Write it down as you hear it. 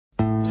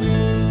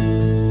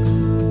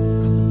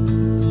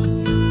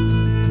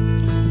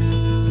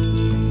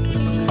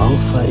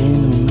Alpha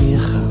en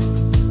Omega,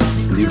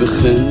 die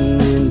begin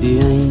en die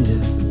einde,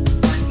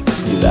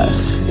 die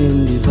weg en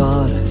die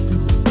waarheid,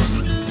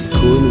 die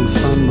koning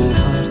van my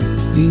hart,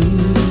 die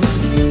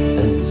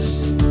is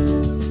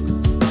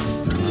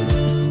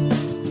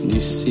die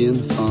seun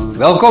van...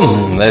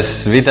 Welkom, dis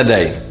Vita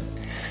Day.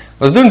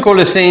 Ons doen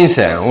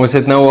Kolossense. Ons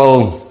het nou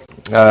al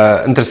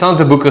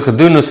interessante boeke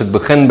gedoen. Ons het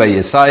begin by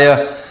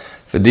Jesaja.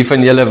 Vir die van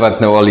julle wat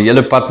nou al die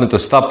hele pad met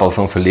ons stap, al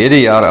van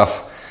verlede jaar af.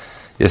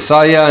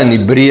 Jesaja en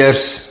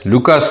Hebreërs,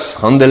 Lukas,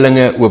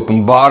 Handelinge,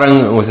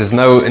 Openbaring. Ons is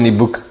nou in die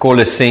boek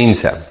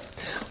Kolossense.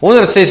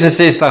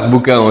 166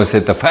 boeke, ons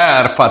het 'n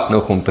ver pad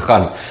nog om te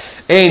gaan.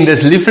 En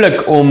dis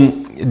lieflik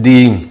om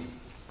die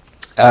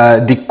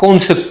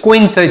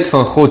konsekwentheid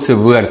van God se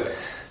woord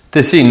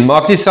te sien.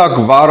 Maak nie saak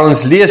waar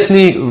ons lees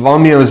nie,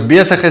 waarmee ons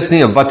besig is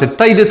nie, op watter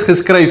tyd dit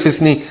geskryf is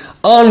nie,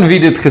 aan wie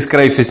dit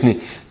geskryf is nie.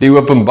 Die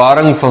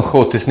openbaring van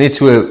God is net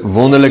so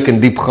wonderlik en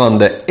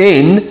diepgaande.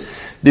 En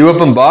die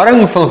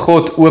openbaring van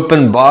God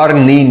openbaar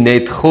nie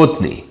net God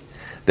nie.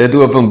 Dit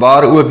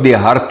openbaar ook die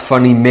hart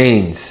van die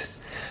mens.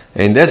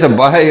 En dis 'n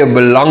baie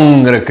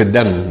belangrike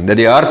ding, dat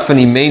die hart van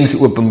die mens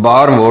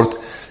openbaar word,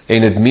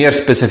 en het meer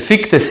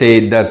spesifiek te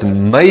sê, dat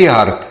my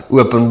hart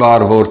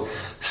openbaar word,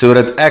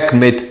 sodat ek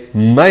met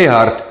my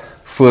hart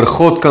voor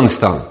God kan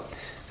staan.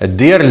 'n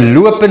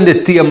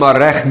deurlopende tema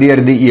reg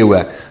deur die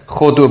eeue.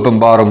 God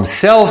openbaar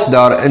homself,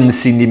 daarin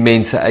sien die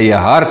mens se eie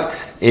hart,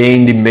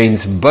 en die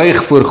mens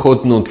buig voor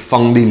God en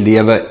ontvang die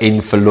lewe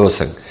en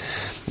verlossing.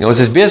 Nou, ons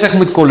is besig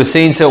met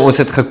Kolossense, ons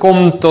het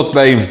gekom tot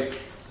by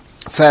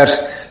vers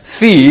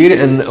 4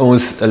 in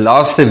ons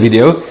laaste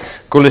video,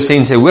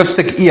 Kolossense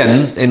hoofstuk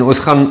 1, en ons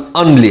gaan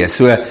aanlees.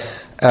 So,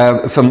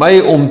 vir my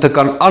om te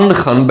kan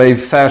aangaan by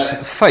vers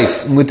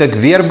 5, moet ek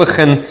weer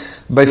begin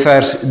by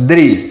vers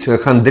 3. So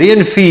ek gaan 3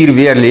 en 4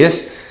 weer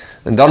lees,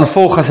 en dan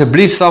volg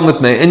asseblief saam met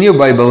my in jou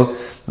Bybel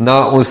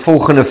na ons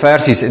volgende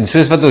versies. En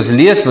soos wat ons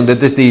lees, want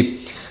dit is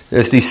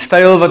die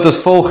styl wat ons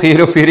volg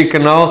hier op hierdie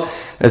kanaal,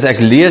 is ek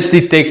lees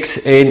die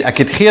teks, en ek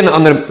het geen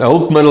ander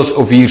hulpmiddels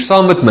of hier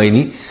saam met my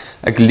nie.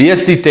 Ek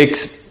lees die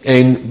teks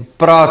en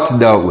praat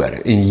daaroor.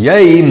 En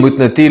jy moet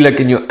natuurlik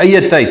in jou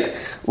eie tyd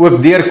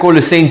ook deur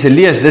Kolossense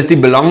lees. Dis die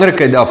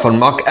belangrikheid daarvan.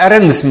 Maak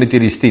erns met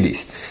hierdie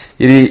studies.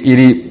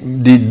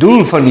 Die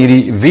doel van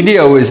hierdie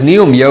video is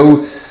nie om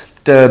jou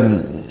te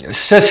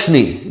sis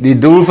nie. Die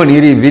doel van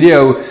hierdie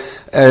video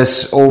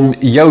is om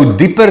jou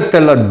dieper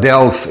te laat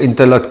delf en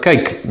te laat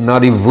kyk na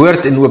die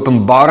woord en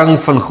openbaring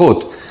van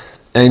God,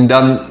 en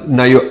dan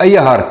na jou eie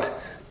hart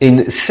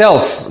en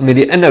self met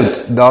die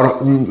inhoud daar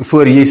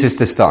voor Jesus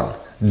te staan.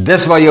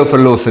 Dis waar jou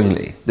verlossing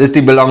lê. Dis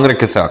die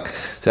belangrike saak.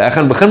 So ek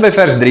gaan begin by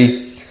vers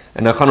 3,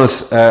 en dan gaan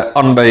ons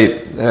aan by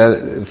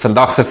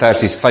vandag se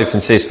versies 5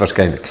 en 6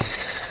 waarskynlik.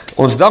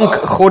 Ons dank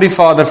God die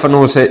Vader van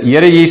ons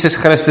Here Jesus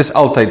Christus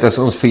altyd as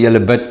ons vir julle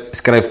bid,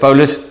 skryf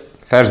Paulus,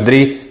 vers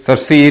 3,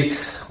 vers 4,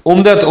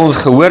 omdat ons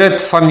gehoor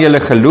het van julle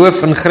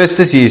geloof in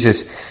Christus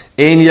Jesus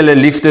en julle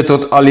liefde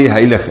tot al die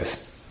heiliges.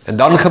 En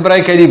dan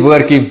gebruik hy die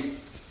woordjie,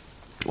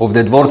 of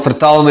dit word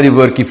vertaal met die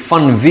woordjie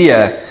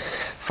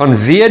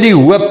vanweë die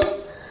hoop.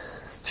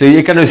 So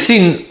jy kan nou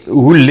sien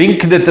hoe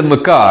link dit in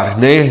mekaar,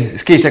 nee?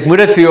 Skus, ek moet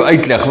dit vir jou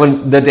uitleg,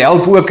 want dit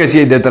help ook as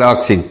jy dit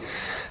raak sien.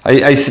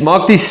 Hy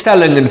maak die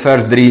stelling in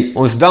vers 3,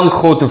 ons dank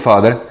God en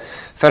Vader.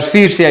 Vers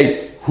 4 sê hy,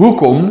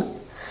 hoekom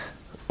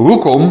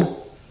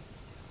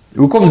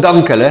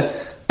dank hulle?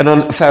 En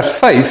dan vers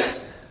 5,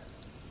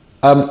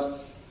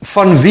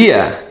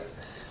 vanweë.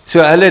 So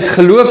hulle het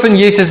geloof in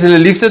Jesus en hulle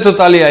liefde tot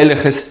al die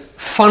heiliges,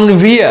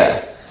 vanweë.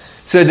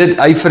 So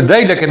hy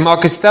verduidelik, en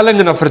maak 'n stelling,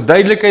 en dan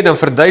verduidelik hy, en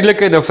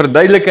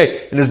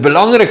dit is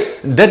belangrik,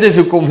 dit is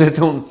hoekom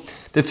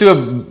dit so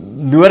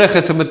nodig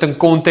is om dit in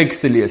konteks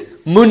te lees.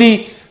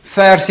 Moenie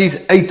versies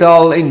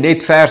uithaal en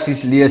net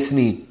versies lees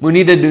nie,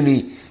 moenie dit doen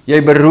nie,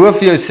 jy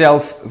beroof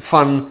jouself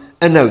van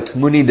inhoud,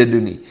 moenie dit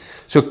doen nie.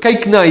 So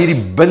kyk na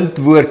hierdie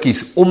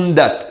bindwoordjies,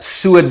 omdat,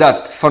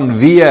 sodat,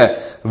 vanweë,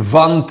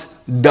 want,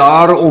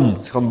 daarom,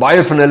 ons gaan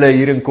baie van hulle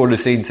hier in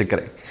Kolossense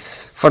kry.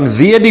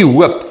 Vanweë die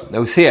hoop,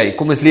 nou sê hy,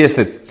 kom ons lees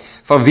dit,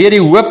 vanweë die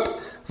hoop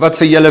wat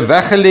vir julle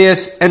weggelê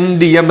is in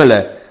die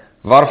hemele,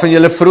 waarvan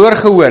julle vroeër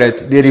gehoor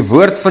het, deur die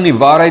woord van die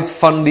waarheid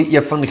van die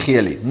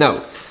evangelie. Nou,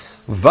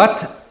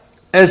 wat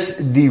is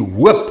die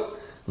hoop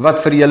wat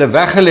vir julle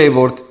weggelê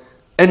word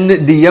in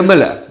die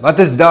hemele? Wat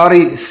is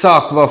daardie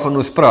saak waarvan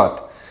ons praat?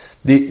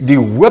 Die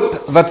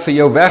hoop wat vir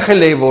jou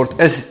weggelê word,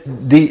 is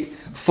die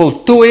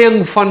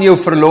voltooiing van jou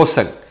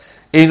verlossing,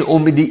 en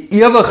om die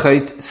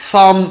ewigheid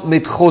saam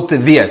met God te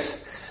wees.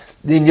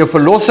 En jou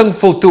verlossing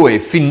voltooi,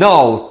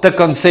 finaal, te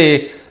kan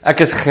sê,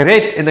 ek is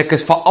gered en ek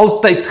is vir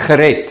altyd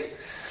gered.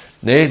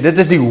 Nee, dit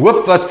is die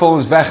hoop wat vir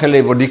ons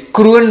weggelê word, die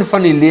kroon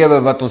van die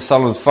lewe wat ons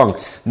sal ontvang.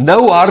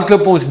 Nou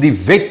hardloop ons die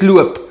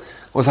wedloop.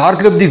 Ons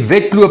hardloop die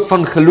wedloop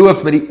van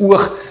geloof met die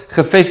oog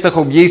gefestig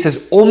op Jesus,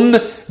 om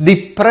die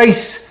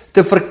prys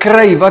te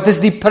verkry. Wat is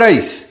die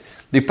prys?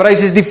 Die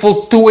prys is die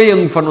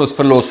voltooiing van ons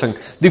verlossing,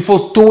 die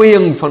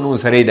voltooiing van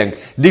ons redding,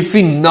 die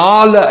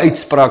finale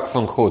uitspraak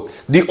van God,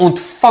 die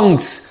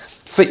ontvangs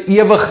vir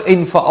ewig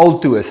en vir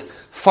altoos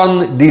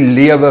van die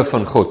lewe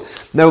van God.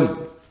 Nou,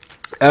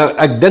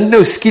 ek dink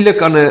nou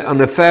skielik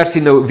aan 'n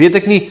versie, nou weet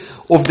ek nie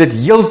of dit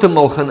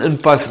heeltemal gaan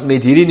inpas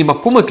met hierdie nie,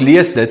 maar kom ek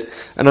lees dit,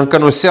 en dan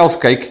kan ons self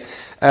kyk,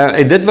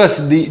 en dit was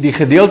die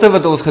gedeelte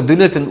wat ons gedoen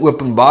het in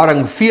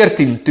Openbaring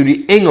 14, toe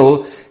die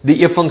engel die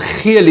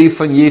evangelie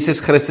van Jesus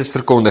Christus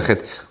verkondig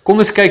het. Kom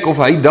ons kyk of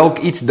hy dalk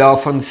iets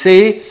daarvan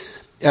sê.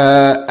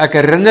 Ek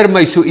herinner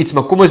my so iets,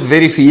 maar kom ons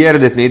verifieer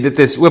dit net. Dit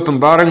is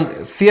Openbaring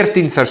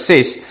 14 vers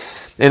 6.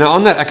 En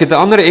ek het 'n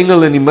ander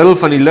engel in die middel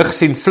van die lig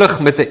sien vlug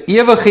met 'n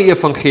ewige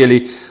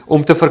evangelie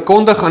om te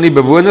verkondig aan die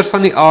bewoners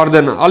van die aarde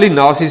en al die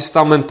nasies,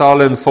 stamme,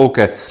 tale en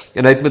volke.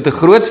 En hy het met 'n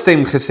groot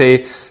stem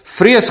gesê: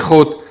 "Vrees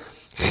God,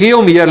 gee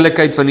hom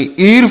heerlikheid, want die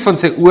uur van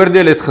sy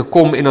oordeel het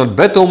gekom, en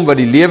aanbid hom wat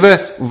die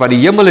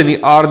hemel en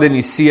die aarde en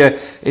die see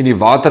en die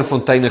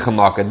waterfonteine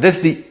gemaak het."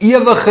 Dis die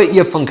ewige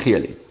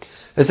evangelie.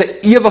 Dis 'n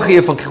ewige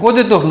evangelie. God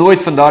het nog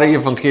nooit van daardie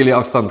evangelie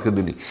afstand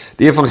gedoen nie.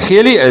 Die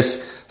evangelie is: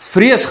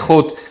 vrees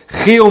God,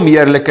 gee hom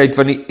heerlikheid,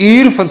 want die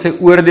uur van sy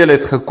oordeel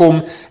het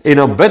gekom, en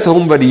aanbid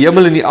hom wat die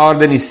hemel en die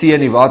aarde en die see en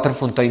die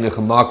waterfonteine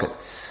gemaak het.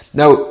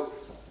 Nou,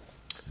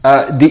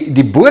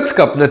 die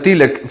boodskap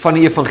natuurlik van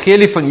die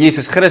evangelie van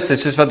Jesus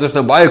Christus, soos wat ons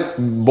nou baie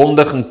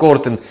bondig en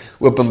kort in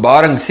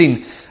Openbaring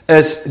sien,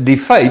 is die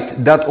feit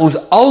dat ons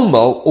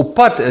almal op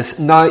pad is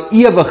na 'n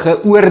ewige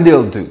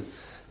oordeel toe.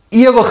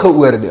 Ewige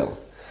oordeel.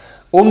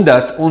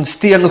 Omdat ons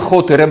teen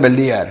God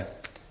rebelleer.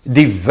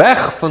 Die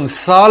weg van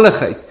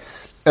saligheid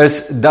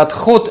is dat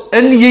God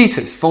in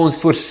Jesus vir ons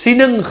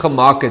voorsiening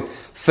gemaak het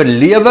vir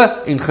lewe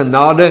en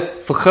genade,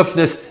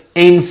 vergifnis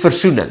en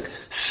versoening.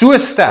 So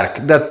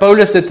sterk dat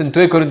Paulus dit in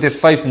 2 Korintiërs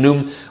 5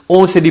 noem,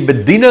 ons het die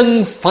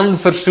bediening van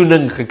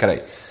versoening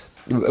gekry.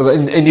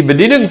 En die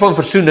bediening van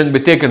versoening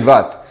beteken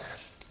wat?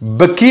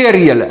 Bekeer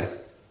julle.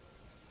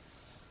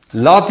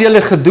 Laat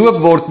julle gedoop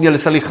word en julle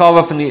sal die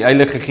gawe van die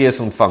Heilige Gees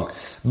ontvang.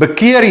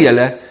 Bekeer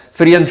julle,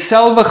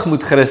 vereenselwig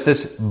met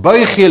Christus,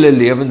 buig julle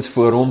lewens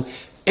voor hom,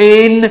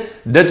 en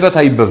dit wat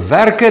hy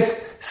bewerk het,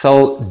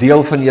 sal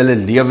deel van julle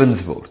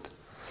lewens word.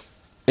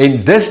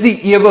 En dis die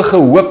ewige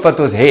hoop wat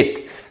ons het,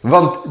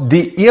 want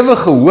die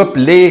ewige hoop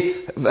lê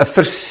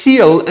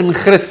verseël in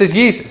Christus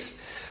Jesus.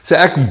 So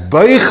ek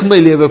buig my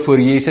lewe voor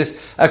Jesus,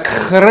 ek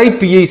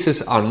gryp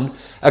Jesus aan,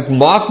 ek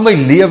maak my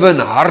lewe en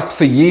hart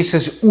vir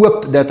Jesus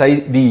oop, dat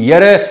hy die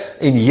Here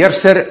en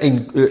Heerser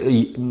en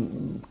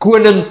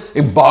koning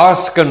en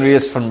baas kan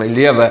wees van my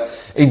lewe,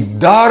 en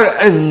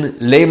daarin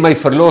lê my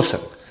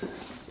verlossing.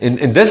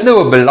 En dis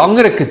nou 'n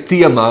belangrike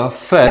tema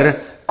vir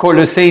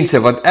Kolossense,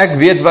 want ek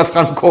weet wat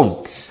gaan kom.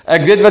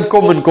 Ek weet wat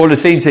kom in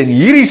Kolossense, en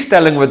hierdie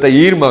stelling wat hy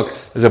hier maak,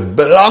 is 'n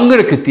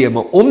belangrike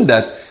tema,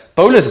 omdat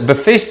Paulus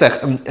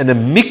bevestig in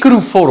 'n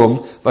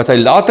mikrovorm, wat hy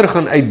later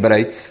gaan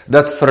uitbrei,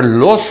 dat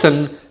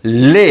verlossing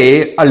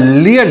lê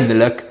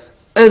alleenlik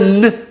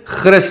in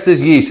Christus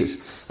Jesus.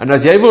 En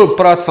as jy wil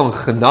praat van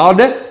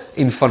genade,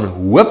 en van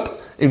hoop,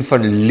 en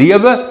van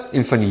lewe,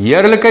 en van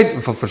heerlikheid,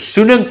 en van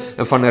versoening,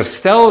 en van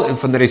herstel, en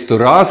van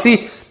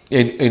restaurasie,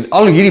 en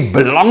al hierdie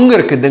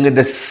belangrike dinge,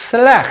 dis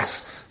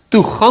slegs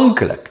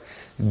toeganklik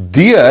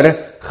deur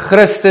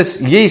Christus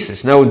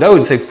Jesus. Nou onthou,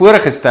 in sy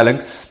vorige stelling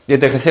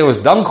het hy gesê,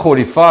 ons dank God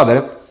die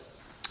Vader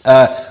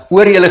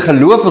oor julle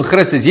geloof in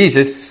Christus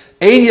Jesus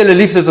en julle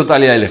liefde tot al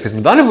die heiliges.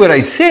 Met ander woorde,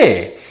 hy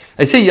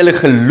sê julle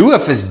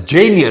geloof is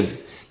genuine,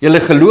 julle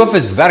geloof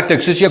is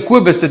werklik, soos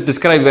Jakobus dit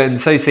beskryf in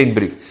sy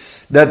sendbrief,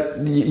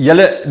 dat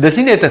dis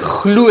nie net 'n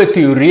glo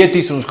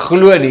teoreties, ons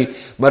glo nie,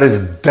 maar is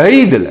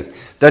duidelik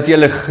dat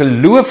julle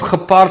geloof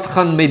gepaard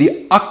gaan met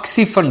die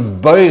aksie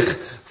van buig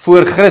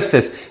voor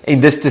Christus,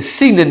 en dis te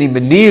sien in die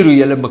manier hoe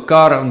julle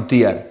mekaar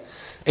hanteer.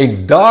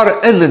 En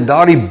daarin, en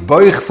daardie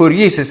buig voor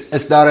Jesus,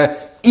 is daar 'n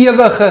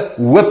ewige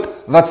hoop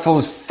wat vir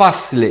ons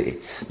vas lê.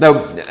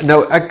 Nou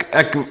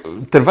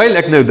terwyl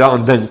ek nou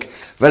daaraan dink,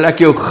 wil ek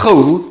jou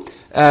gou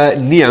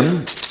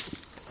neem.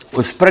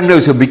 Ons spring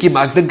nou so 'n bietjie,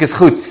 maar ek dink is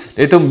goed,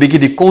 net om 'n bietjie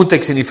die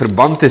konteks en die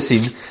verband te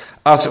sien,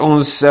 as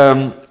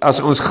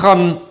ons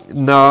gaan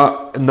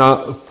na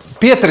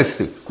Petrus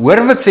toe.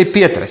 Hoor wat sê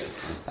Petrus?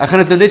 Ek gaan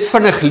dit nou net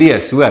vinnig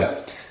lees, hoor.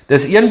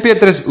 Dis 1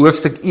 Petrus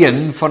hoofstuk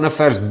 1 vanaf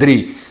vers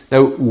 3.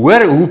 Nou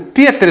hoor hoe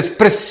Petrus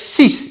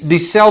presies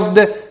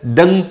dieselfde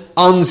ding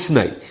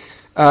aansny.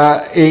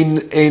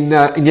 En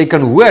jy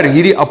kan hoor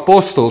hierdie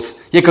apostels,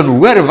 jy kan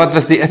hoor wat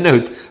was die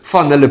inhoud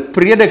van hulle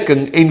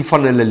prediking en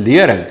van hulle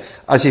lering,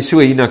 as jy so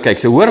hierna kyk.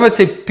 So hoor wat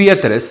sê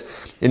Petrus,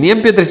 in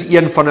 1 Petrus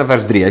 1 vanaf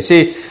vers 3, hy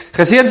sê,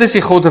 geseënd is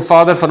die God en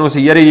Vader van ons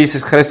Here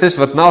Jesus Christus,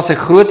 wat na sy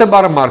groote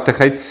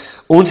barmhartigheid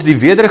ons die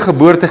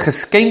wedergeboorte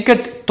geskenk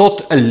het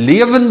tot 'n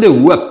lewende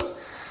hoop,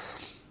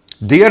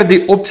 deur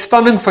die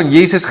opstanding van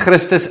Jesus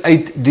Christus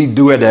uit die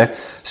dode,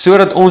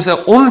 sodat ons 'n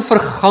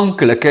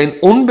onverganklike en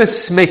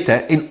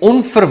onbesmette en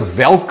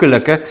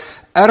onverwelkelike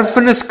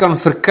erfenis kan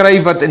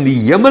verkry wat in die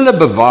hemele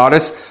bewaar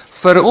is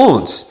vir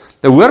ons.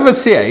 Nou hoor wat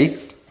sê hy,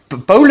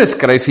 Paulus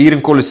skryf hier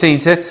in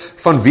Kolossense,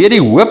 vanweë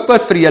die hoop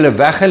wat vir julle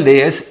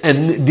weggelê is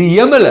in die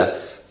hemele.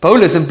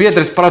 Paulus en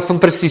Petrus praat van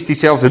presies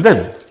dieselfde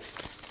ding.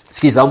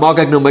 Ekskuus, dan maak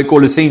ek nou my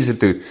Kolossense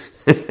toe.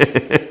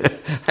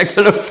 Ek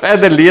wil nou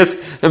verder lees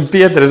in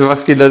Petrus,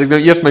 waskien dat ek nou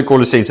eers my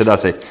Kolossense daar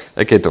sê.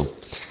 Ek het hom.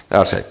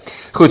 Daar sê.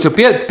 Goed, so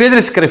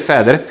Petrus skryf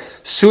verder,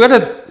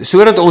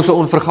 sodat ons 'n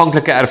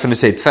onverganklike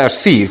erfenis het, vers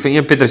 4 van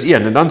 1 Petrus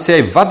 1, en dan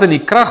sê hy, wat in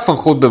die krag van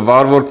God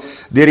bewaar word,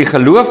 deur die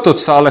geloof tot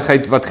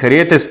saligheid, wat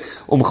gereed is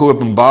om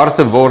geopenbaar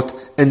te word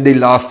in die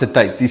laaste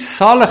tyd. Die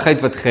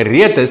saligheid wat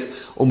gereed is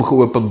om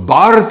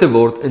geopenbaar te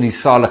word in die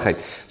saligheid.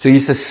 So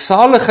hier's 'n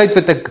saligheid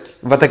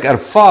wat ek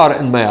ervaar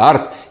in my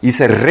hart,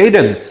 hier's 'n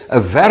redding,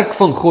 'n werk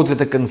van God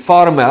wat ek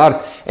ervaar in my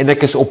hart, en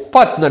ek is op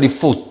pad na die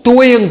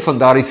voltooiing van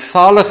daardie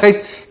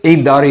saligheid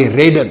en daardie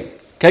redding.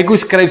 Kyk hoe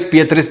skryf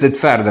Petrus dit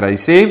verder, hy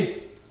sê,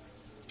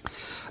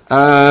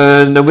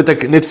 nou moet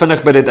ek net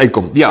vinnig by dit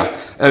uitkom. Ja,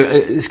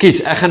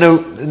 ekskuus, ek gaan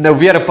nou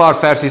weer 'n paar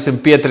versies in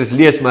Petrus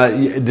lees, maar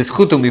dis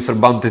goed om die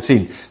verband te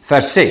sien.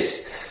 Vers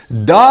 6.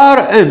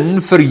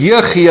 Daarin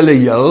verheug julle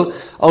heel,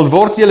 al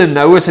word julle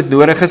nou as dit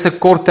nodig is 'n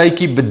kort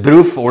tydjie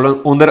bedroef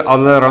onder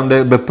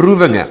allerhande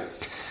beproewinge,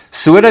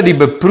 sodat die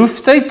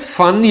beproefdheid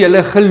van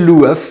julle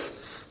geloof,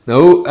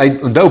 nou,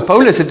 onthou,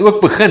 Paulus het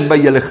ook begin by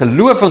julle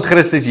geloof in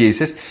Christus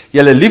Jesus,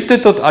 julle liefde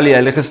tot al die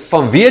heiliges,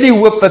 vanweë die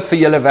hoop wat vir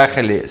julle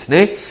weggelê is,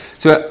 né?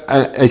 So,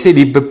 hy sê,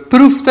 die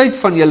beproefdheid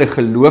van julle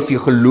geloof, jou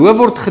geloof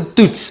word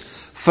getoets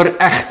vir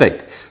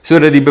egtheid,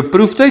 sodat die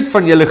beproefdheid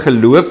van julle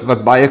geloof,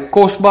 wat baie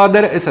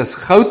kosbaarder is as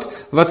goud,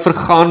 wat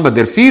vergaan, maar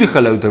deur vuur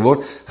gelouter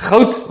word,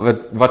 goud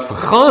wat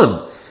vergaan,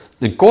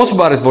 en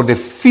kosbaar is, word deur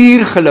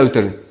vuur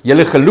gelouter,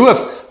 julle geloof,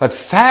 wat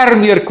ver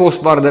meer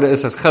kosbaarder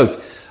is as goud,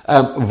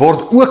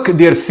 word ook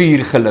deur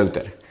vuur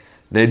gelouter.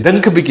 Nou,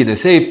 dink 'n bietjie, dan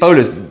sê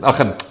Paulus,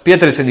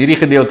 Petrus in hierdie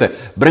gedeelte,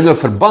 bring 'n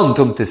verband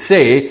om te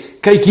sê,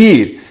 kyk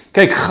hier,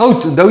 kyk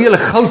goud, onthou julle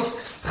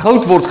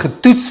goud word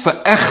getoets vir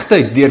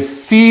egtheid deur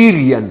vuur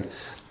heen,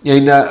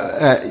 en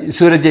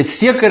sodat jy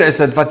seker is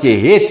dat wat jy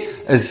het,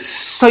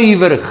 is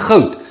suiwer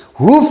goud.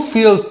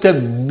 Hoeveel te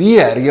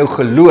meer jou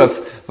geloof,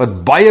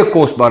 wat baie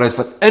kosbaar is,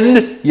 wat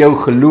in jou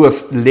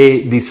geloof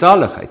lê die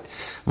saligheid,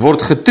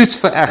 word getoets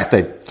vir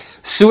egtheid,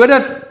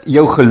 sodat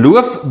jou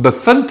geloof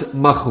bevind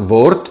mag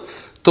word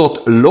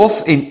tot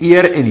lof en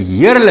eer en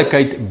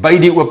heerlikheid by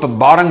die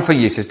openbaring van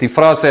Jesus. Die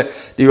frase,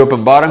 die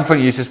openbaring van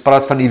Jesus,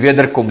 praat van die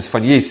wederkoms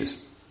van Jesus.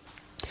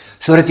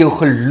 Sodat jou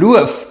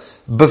geloof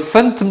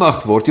bevind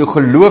mag word, jou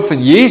geloof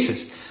in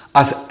Jesus,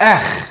 as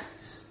eg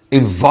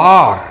en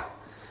waar.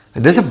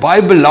 En dis 'n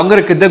baie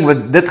belangrike ding,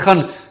 want dit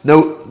gaan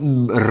nou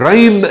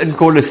ruim in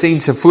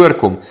Kolossense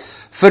voorkom.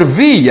 Vir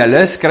wie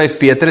julle, skryf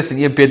Petrus in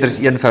 1 Petrus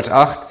 1 vers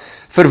 8,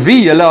 vir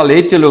wie julle al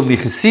het julle hom nie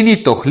gesien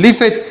nie, tog lief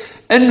het,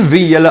 in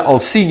wie julle al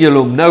sien julle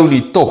hom nou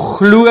nie, tog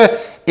glo,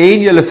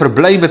 en julle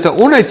verbly met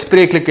 'n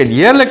onuitspreeklike en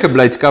heerlike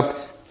blydskap,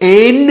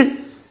 en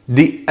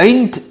die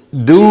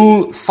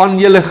einddoel van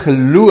julle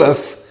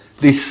geloof,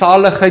 die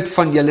saligheid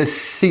van julle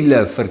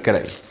siele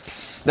verkry.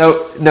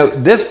 Nou,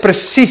 dis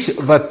presies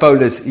wat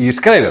Paulus hier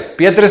skryf.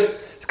 Petrus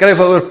skryf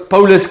oor,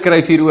 Paulus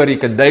skryf hieroor, jy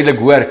kan duidelik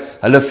hoor,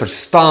 hulle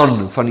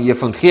verstaan van die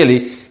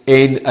evangelie,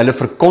 en hulle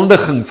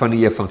verkondiging van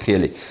die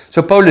evangelie.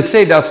 So Paulus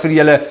sê, daar's vir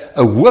julle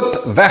 'n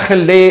hoop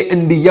weggelê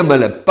in die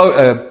hemele.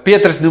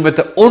 Petrus noem dit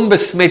 'n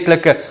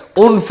onbesmetlike,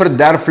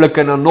 onverderflike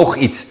en dan nog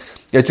iets.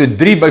 Jy het so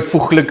 3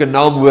 byvoeglike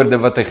naamwoorde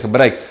wat hy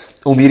gebruik,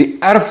 om hierdie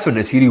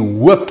erfenis, hierdie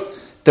hoop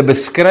te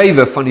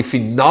beskrywe van die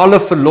finale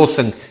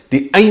verlossing,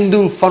 die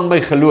einddoel van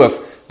my geloof,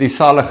 die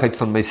saligheid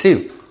van my siel.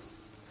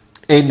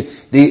 En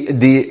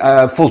die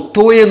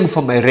voltooiing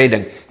van my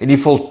redding, en die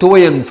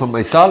voltooiing van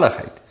my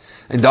saligheid.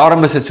 En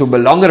daarom is dit so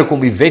belangrik om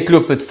die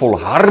wedloop met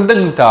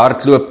volharding te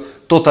hardloop,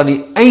 tot aan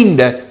die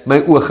einde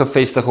my oog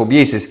gefestig op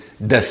Jesus.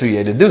 Dis hoe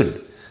jy dit doen.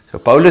 So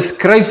Paulus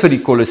skryf vir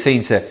die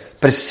Kolossense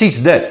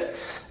presies dit.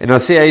 En dan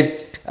sê hy,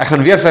 ek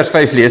gaan weer vers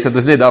 5 lees, dat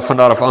ons net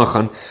daar af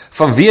aangaan,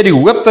 vanweë die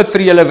hoop wat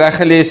vir julle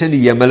weggelê is in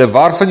die hemele,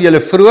 waarvan julle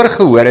vroeër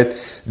gehoor het,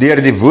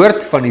 deur die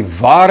woord van die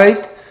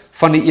waarheid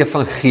van die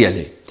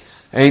evangelie.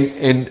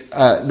 En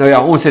nou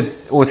ja, ons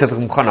het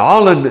hom gaan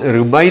haal in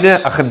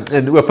Romeine,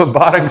 in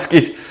Openbaring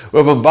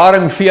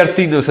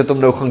 14, ons het hom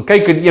nou gaan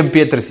kyk in 1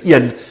 Petrus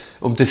 1,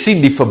 om te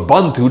sien die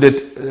verband, hoe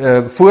dit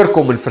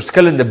voorkom in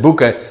verskillende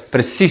boeke,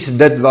 presies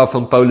dit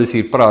waarvan Paulus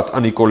hier praat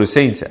aan die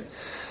Kolossense.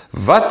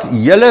 Wat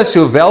julle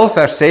sowel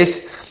vers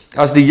 6,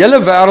 as die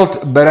hele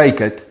wêreld bereik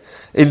het,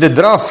 en dit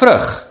dra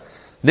vrug,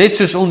 net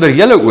soos onder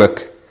julle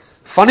ook,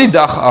 van die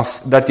dag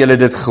af, dat julle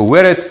dit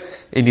gehoor het,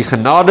 en die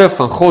genade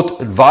van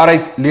God in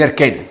waarheid leer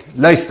ken.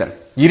 Luister,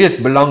 hier is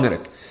belangrik.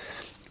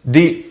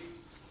 Die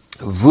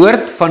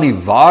woord van die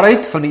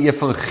waarheid van die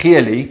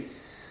evangelie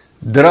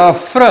dra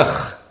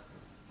vrug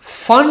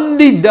van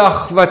die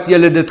dag wat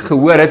julle dit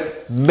gehoor het,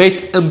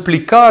 met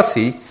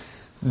implikasie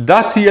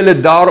dat julle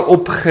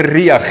daarop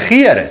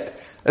gereageer het,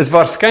 is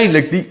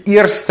waarskynlik die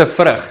eerste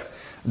vrug.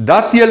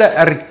 Dat julle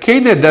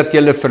erken dat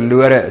julle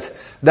verlore is,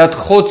 dat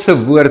God se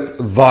woord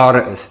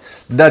waar is,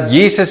 dat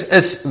Jesus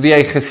is wie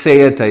hy gesê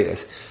het hy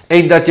is,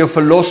 en dat jou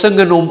verlossing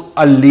in hom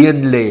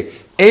alleen lê,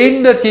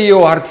 en dat jy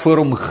jou hart voor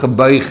hom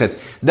gebuig het,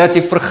 dat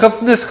jy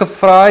vergifnis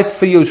gevra het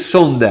vir jou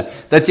sonde,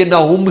 dat jy na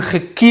hom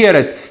gekeer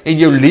het, en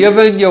jou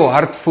lewe en jou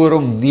hart voor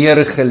hom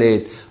neergelê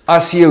het,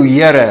 as jou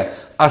Here,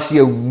 as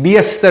jou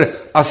meester,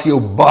 as jou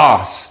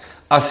baas,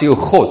 as jou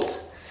God,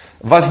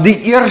 was die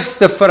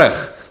eerste vrug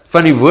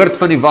van die woord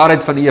van die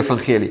waarheid van die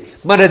evangelie.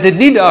 Maar dit het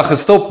nie daar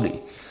gestop nie.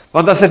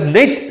 Want as dit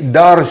net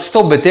daar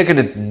stop, beteken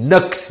dit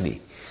niks nie.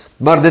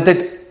 Maar dit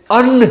het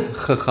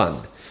aangegaan.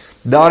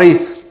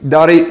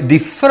 Die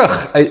vrug,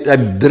 hy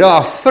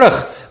dra vrug,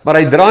 maar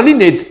hy dra nie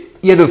net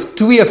 1 of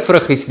 2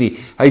 vruggies nie.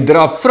 Hy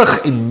dra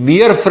vrug en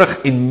meer vrug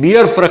en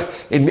meer vrug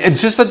en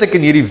soos wat ek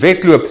in hierdie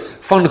wedloop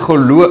van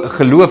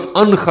geloof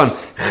aangaan,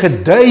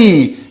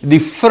 gedei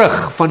die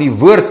vrug van die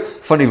woord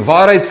van die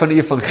waarheid van die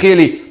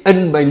evangelie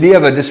in my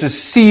lewe. Dis so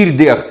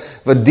suurdeeg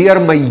wat deur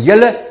my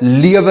hele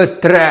lewe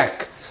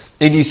trek.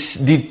 En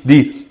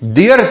die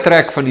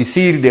deurtrek van die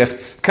suurdeeg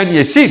kan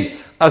jy sien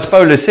as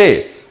Paulus sê,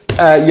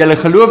 julle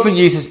geloof in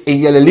Jesus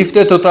en julle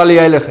liefde tot al die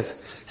heiliges.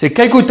 Sê,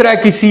 kyk hoe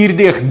trek die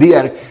suurdeeg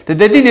deur.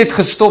 Dit het nie net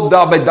gestop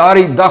daar by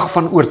daardie dag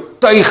van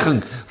oortuiging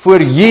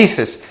voor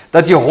Jesus,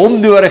 dat jy hom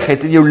nodig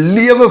het en jou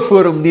lewe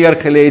voor hom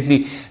neergelê het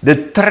nie.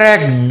 Dit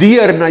trek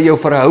deur na jou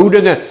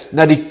verhoudinge,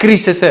 na die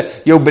krisisse,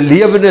 jou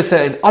belewennisse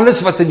en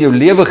alles wat in jou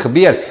lewe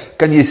gebeur.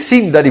 Kan jy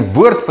sien dat die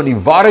woord van die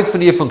waarheid van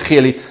die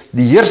evangelie,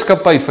 die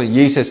heerskappy van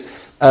Jesus,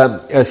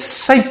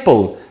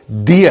 sypel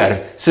deur,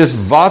 soos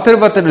water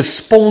wat in 'n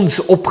spons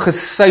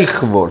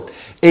opgesuig word,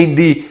 en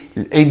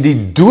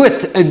die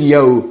dood in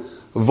jou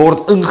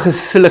word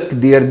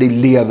ingesluk deur die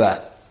lewe.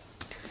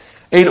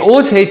 En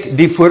ons het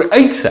die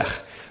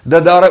vooruitsig,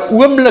 dat daar 'n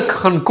oomblik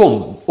gaan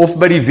kom, of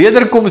by die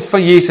wederkoms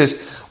van Jesus,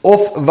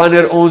 of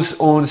wanneer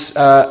ons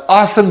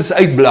asems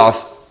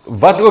uitblaas,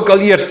 wat ook al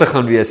eerste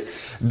gaan wees,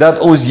 dat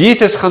ons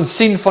Jesus gaan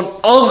sien van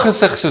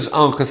aangesig soos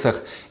aangesig,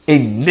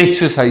 en net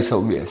soos hy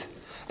sal wees.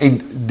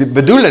 En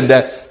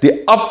bedoelende,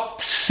 die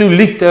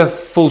absolute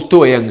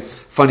voltooiing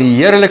van die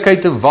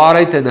heerlikheid en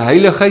waarheid en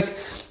heiligheid,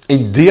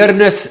 en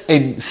deernis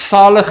en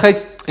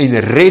saligheid, en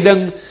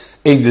redding,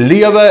 en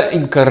lewe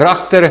en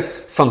karakter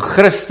van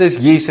Christus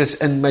Jesus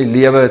in my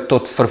lewe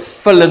tot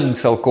vervulling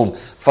sal kom.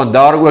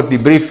 Vandaar ook die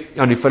brief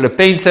aan die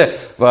Filippense,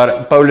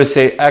 waar Paulus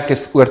sê, ek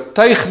is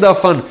oortuig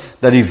daarvan,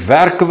 dat die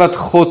werke wat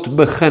God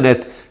begin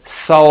het,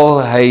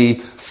 sal hy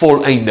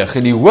voleindig.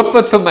 En die hoop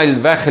wat vir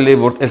my weggelê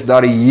word, is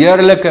daar die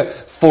heerlike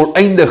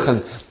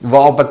voleindiging,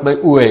 waarop ek my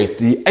oë het,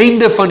 die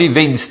einde van die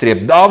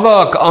wenstreep, daar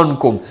waar ek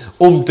aankom,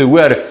 om te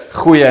hoor,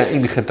 goeie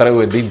en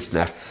getroue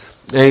diensknegt.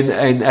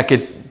 En ek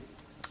het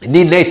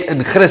nie net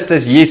in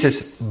Christus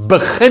Jesus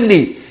begin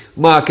nie,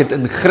 maar ek het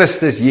in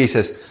Christus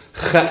Jesus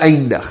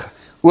geëindig.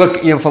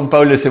 Ook een van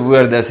Paulus se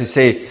woorde, as hy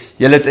sê,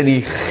 julle het in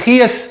die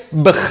gees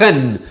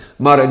begin,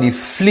 maar in die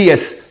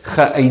vlees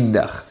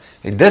geëindig.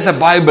 En dis 'n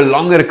baie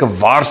belangrike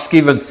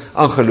waarskuwing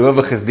aan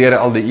gelowiges deur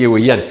al die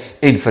eeue heen,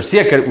 en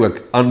verseker ook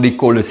aan die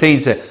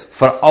Kolossense,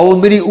 veral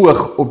met die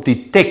oog op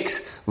die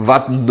teks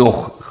wat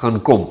nog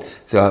gaan kom.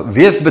 So,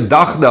 wees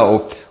bedag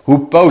daarop, hoe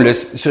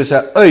Paulus soos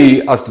 'n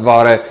ui, as het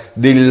ware,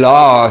 die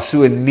la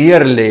so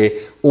neerlê,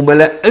 om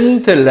hulle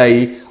in te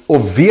lei,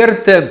 of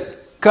weer te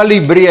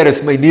kalibreer,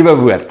 is my nuwe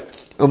woord,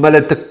 om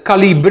hulle te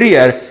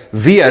kalibreer,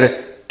 weer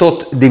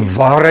tot die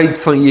waarheid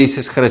van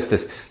Jesus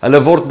Christus.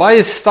 Hulle word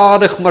baie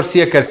stadig, maar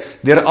seker,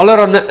 deur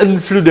allerlei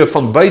invloede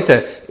van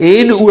buite,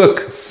 en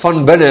ook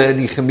van binne in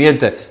die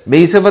gemeente,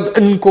 mense wat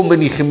inkom in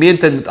die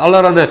gemeente, en met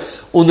allerlei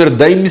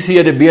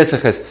onderduimshede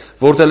besig is,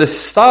 word hulle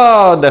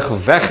stadig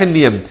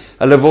weggeneem,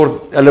 hulle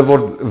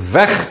word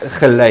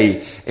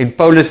weggelei, en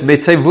Paulus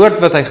met sy woord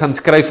wat hy gaan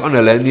skryf aan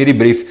hulle in hierdie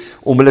brief,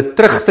 om hulle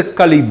terug te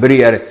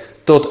kalibreer,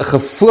 tot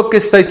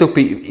gefokustheid op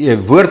die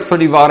woord van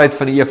die waarheid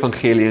van die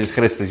evangelie in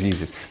Christus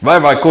Jesus.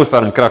 Baie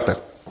kosbaar en kragtig.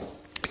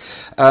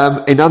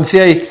 En dan sê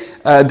hy,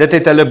 dit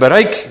het hulle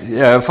bereik,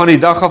 van die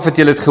dag af wat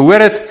julle het gehoor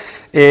het,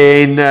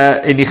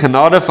 en die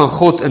genade van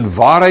God in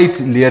waarheid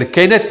leer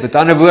ken het. Met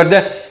ander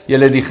woorde,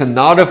 julle die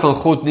genade van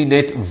God nie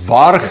net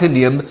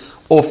waargeneem,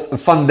 of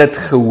van dit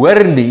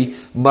gehoor nie,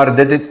 maar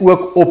dit het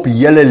ook op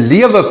julle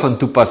lewe van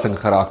toepassing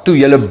geraak. Toe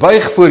julle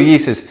buig voor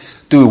Jesus,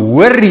 toe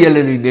hoor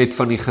julle nie net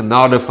van die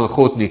genade van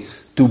God nie,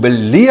 toe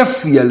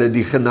beleef julle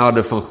die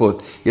genade van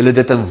God, julle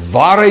dit in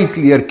waarheid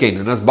leer ken,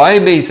 en as baie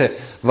mense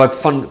wat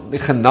van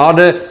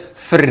genade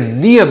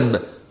verneem,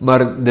 maar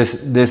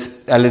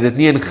hulle dit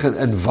nie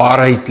in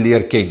waarheid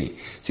leer ken nie.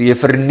 So jy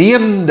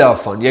verneem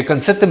daarvan, jy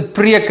kan sit en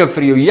preke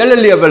vir jou hele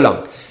lewe lang,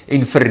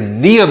 en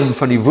verneem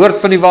van die woord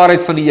van die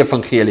waarheid van die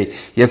evangelie,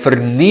 jy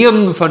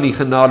verneem van die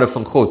genade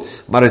van God,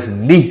 maar is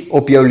nie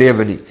op jou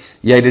lewe nie,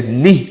 jy het dit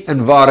nie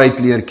in waarheid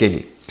leer ken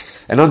nie.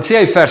 En dan sê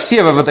hy vers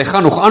 7, want hy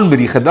gaan nog aan met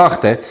die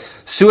gedagte,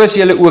 soos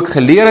julle ook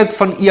geleer het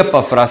van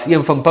Epafras,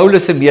 een van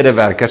Paulus se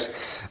medewerkers,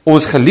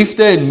 ons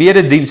geliefde en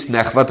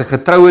medediensknegt, wat 'n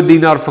getroue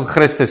dienaar van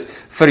Christus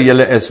vir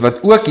julle is,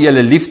 wat ook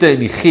julle liefde in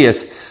die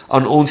gees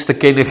aan ons te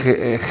kenne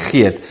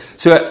gegee het.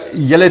 So,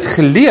 julle het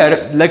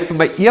geleer, lyk vir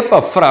my,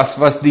 Epafras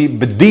was die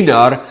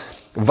bedienaar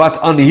wat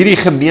aan hierdie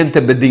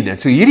gemeente bedien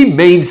het. So, hierdie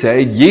mense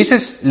het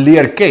Jesus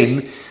leer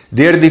ken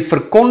deur die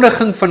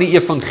verkondiging van die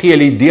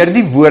evangelie, deur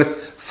die woord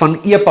van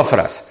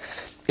Epafras.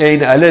 En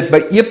hulle het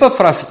by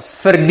Epafras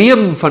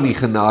verneem van die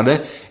genade,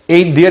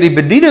 En deur die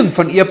bediening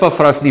van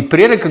Epafras, die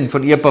prediking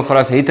van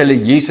Epafras, het hulle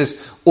Jesus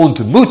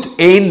ontmoet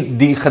en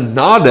die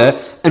genade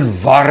in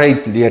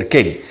waarheid leer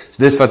ken.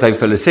 So dis wat hy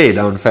vir hulle sê,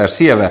 daar in vers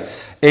 7.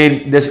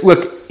 En dis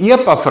ook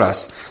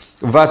Epafras,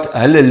 wat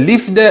hulle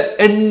liefde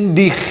in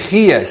die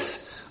gees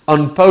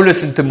aan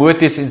Paulus en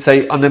Timotheus en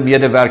sy ander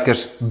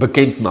medewerkers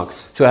bekend maak.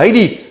 So hy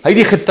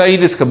die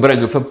getuienis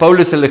gebring en vir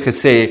Paulus hulle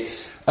gesê,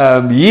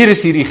 hier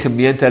is hierdie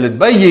gemeente, hulle het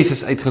by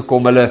Jesus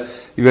uitgekom, hulle,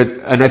 jy weet,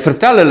 en hy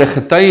vertel hulle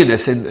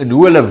getuienis en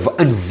hoe hulle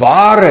in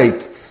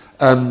waarheid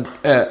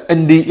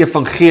in die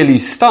evangelie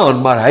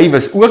staan, maar hy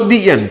was ook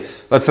die een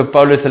wat vir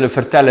Paulus hulle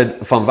vertel het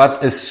van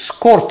wat is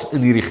skort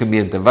in hierdie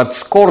gemeente, wat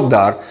skort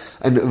daar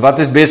en wat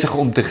is besig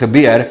om te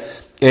gebeur.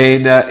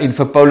 En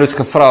vir Paulus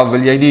gevra,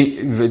 wil jy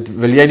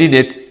nie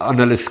net aan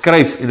hulle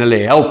skryf en hulle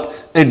help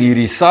in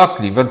hierdie saak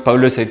nie, want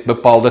Paulus het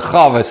bepaalde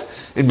gawes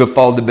en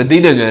bepaalde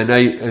bedieninge en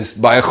hy is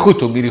baie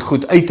goed om hierdie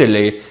goed uit te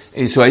lê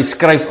en so hy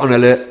skryf aan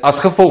hulle as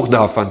gevolg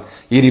daarvan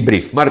hierdie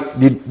brief. Maar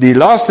die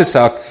laaste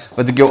saak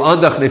wat ek jou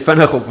aandag net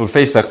vinnig op wil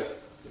vestig,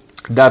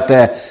 dat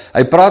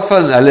hy praat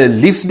van hulle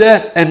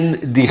liefde in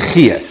die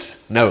gees.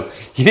 Nou,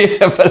 hier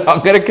is 'n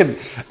belangrike,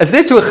 is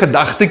net so 'n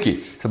gedagtetjie,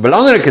 is 'n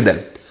belangrike ding,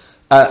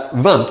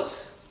 want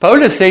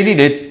Paulus sê nie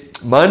net,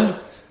 man,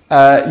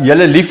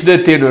 julle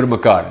liefde teenoor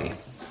mekaar nie.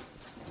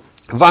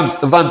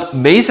 Want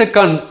mense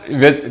kan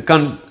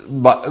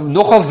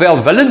nogals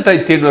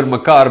welwillendheid teenoor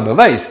mekaar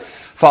bewys,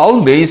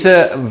 veral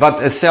mense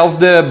wat 'n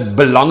selfde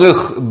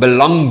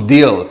belang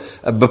deel,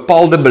 'n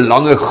bepaalde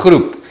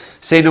belangegroep,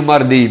 sê nou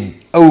maar die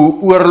ou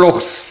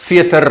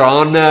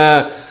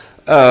oorlogsveterane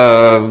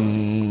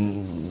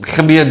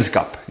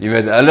gemeenskap. Jy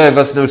weet, hulle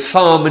was nou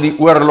saam in die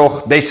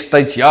oorlog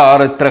destyds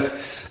jare terug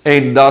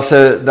en daar's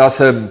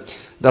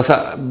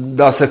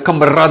 'n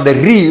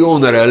kameraderie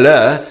onder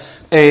hulle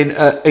en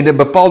 'n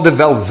bepaalde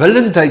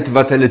welwillendheid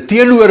wat hulle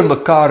teenoor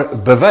mekaar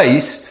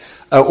bewys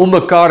om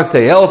mekaar te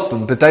help.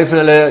 En party van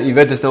hulle, jy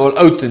weet, is nou al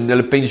oud en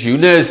hulle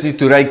pensioene is nie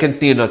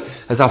toereikend nie en dan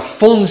is daar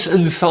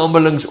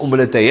fondsinsamelings om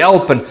hulle te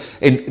help en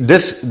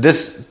dis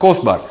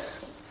kosbaar.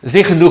 Dis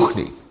nie genoeg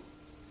nie.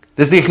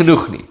 Dis nie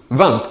genoeg nie,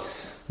 want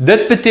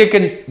dit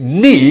beteken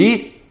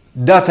nie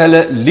dat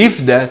hulle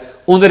liefde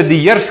onder die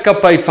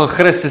heerskappy van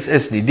Christus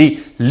is nie. Die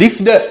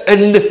liefde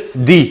in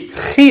die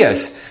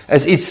gees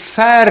is iets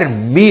ver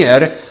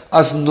meer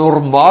as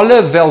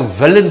normale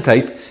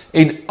welwillendheid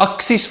en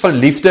aksies van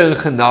liefde en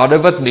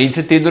genade wat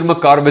mense teenoor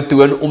mekaar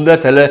betoon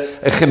omdat hulle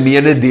 'n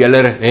gemeene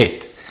deler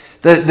het.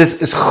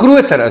 Dit is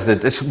groter as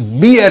dit, is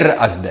meer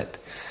as dit.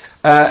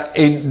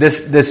 En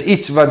dis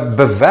iets wat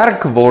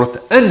bewerk word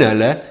in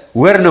hulle,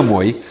 hoor nou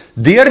mooi,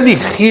 deur die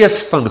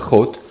gees van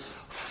God,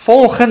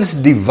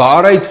 volgens die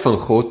waarheid van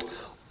God,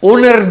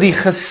 onder die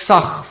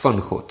gesag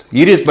van God.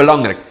 Hier is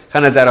belangrik,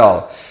 gaan dit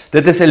herhaal.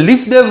 Dit is 'n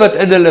liefde wat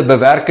in hulle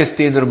bewerk is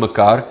teenoor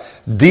mekaar,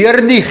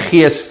 deur die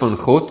gees van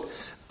God,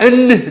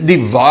 in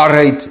die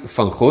waarheid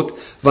van God,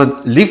 want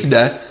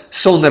liefde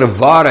sonder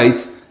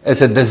waarheid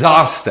is 'n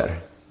disaster.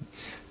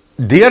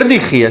 Deur die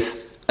gees,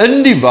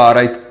 in die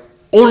waarheid,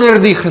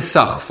 onder die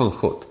gesag van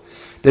God.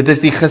 Dit is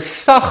die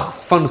gesag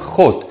van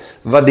God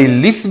wat die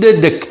liefde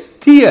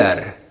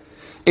dikteer.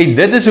 En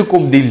dit is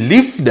hoekom die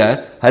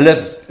liefde,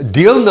 hulle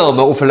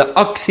deelname of hulle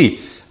aksie,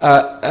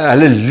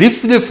 hulle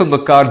liefde vir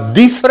mekaar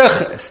die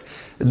vrug is,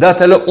 dat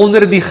hulle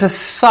onder die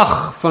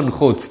gesag van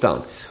God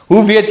staan.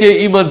 Hoe weet jy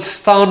iemand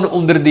staan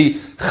onder die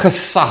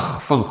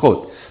gesag van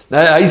God?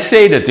 Nou, hy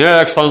sê dit, ja,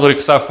 ek staan onder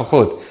die gesag van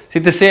God.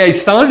 Sê te sê, hy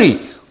staan nie.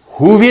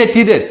 Hoe weet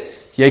jy dit?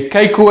 Jy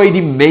kyk hoe hy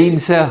die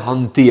mense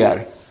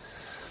hanteer.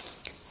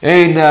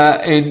 En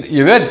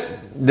jy weet,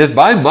 dis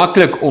baie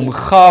maklik om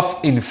gaaf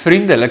en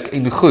vriendelik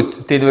en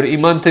goed teenoor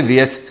iemand te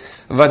wees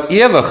wat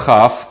ewig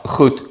gaaf,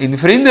 goed en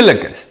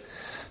vriendelik is.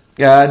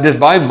 Ja, dis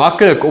baie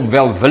maklik om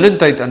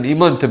welwillendheid aan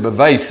iemand te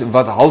bewys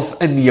wat half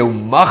in jou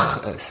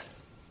mag is.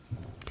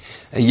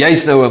 En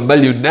jy's nou 'n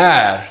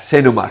miljonair,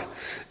 sê nou maar.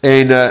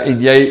 En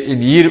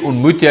hier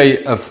ontmoet jy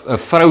 'n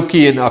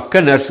vroutjie en haar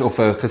kinders of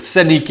 'n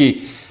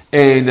gesinnetjie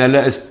en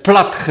hulle is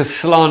plat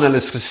geslaan, hulle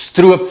is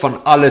gestroop van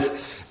alles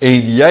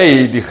en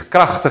jy, die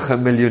kragtige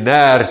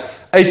miljonair,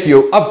 uit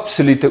jou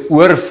absolute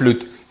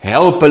oorvloed,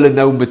 help hulle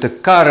nou met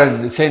 'n kar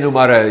en sê nou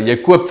maar,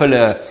 jy koop vir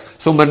hulle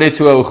sommer net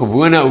so 'n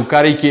gewone ou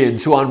karretjie en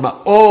so aan,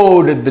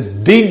 maar dit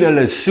bedien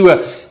hulle so.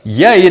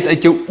 Jy het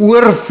uit jou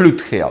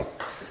oorvloed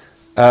gehelp.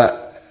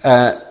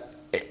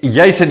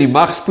 Jy's in die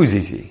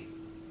magsposisie.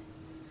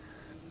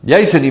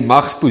 Jy's in die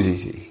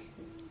magsposisie.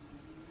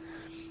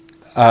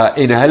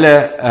 En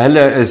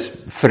hulle is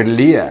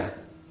verleë.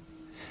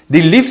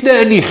 Die liefde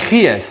in die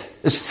gees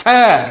is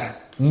ver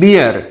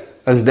meer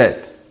as dit.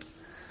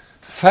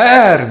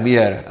 Ver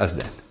meer as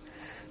dit.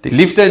 Die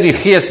liefde in die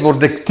gees word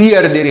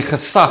dikteer deur die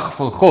gesag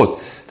van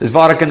God. Dis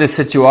waar ek in 'n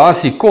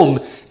situasie kom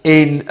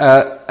en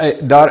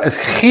daar is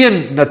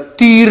geen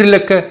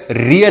natuurlike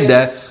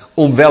rede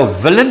om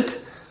welwillend,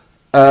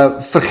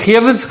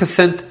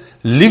 vergewensgesind,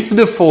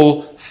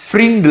 liefdevol,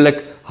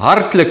 vriendelik,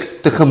 hartlik,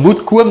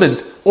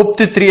 tegemoetkomend op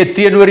te tree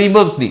teenoor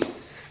iemand nie.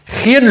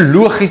 Geen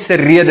logiese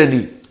rede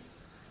nie.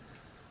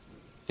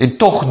 En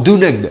tog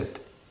doen ek dit.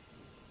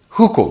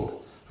 Hoekom?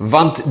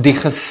 Want die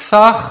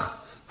gesag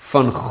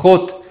van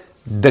God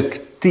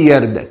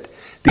dikteer dit.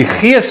 Die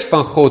gees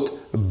van God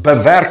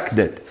bewerk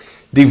dit.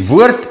 Die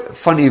woord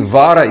van die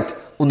waarheid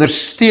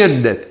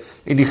ondersteun dit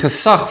en die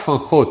gesag van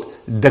God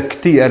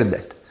dikteer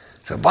dit.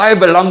 So 'n baie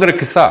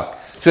belangrike saak.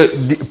 So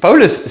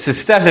Paulus se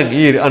stelling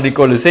hier aan die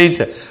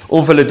Kolossense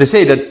om hulle te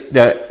sê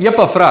dat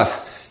Epafras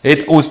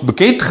het ons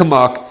bekend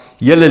gemaak,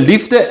 julle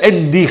liefde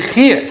in die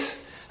gees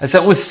is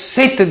 'n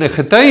ontsettende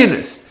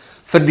getuienis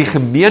vir die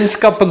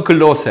gemeenskap in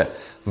Kolosse.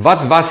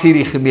 Wat was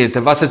hierdie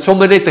gemeente? Was dit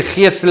sommer net 'n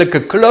geestelike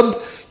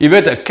klub? Jy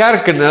weet, 'n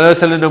kerk en hulle is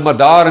hulle nou maar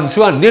daar en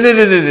so aan.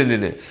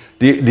 Nee.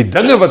 Die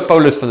dinge wat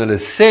Paulus van hulle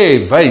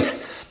sê, wys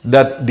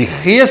dat die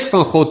gees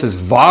van God is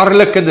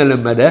waarlik in hulle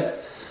midde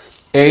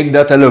en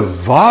dat hulle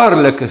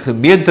waarlik 'n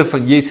gemeente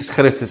van Jesus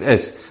Christus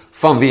is,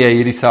 vanweë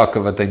hierdie sake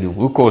wat hy noem.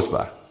 Hoe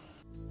kosbaar.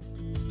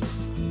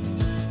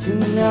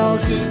 En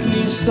elke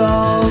knie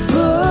sal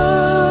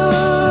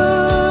buig,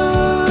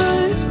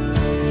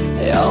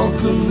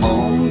 elke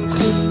mond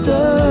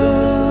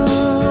getuig,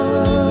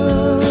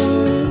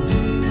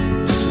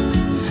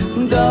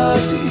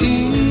 dat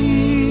U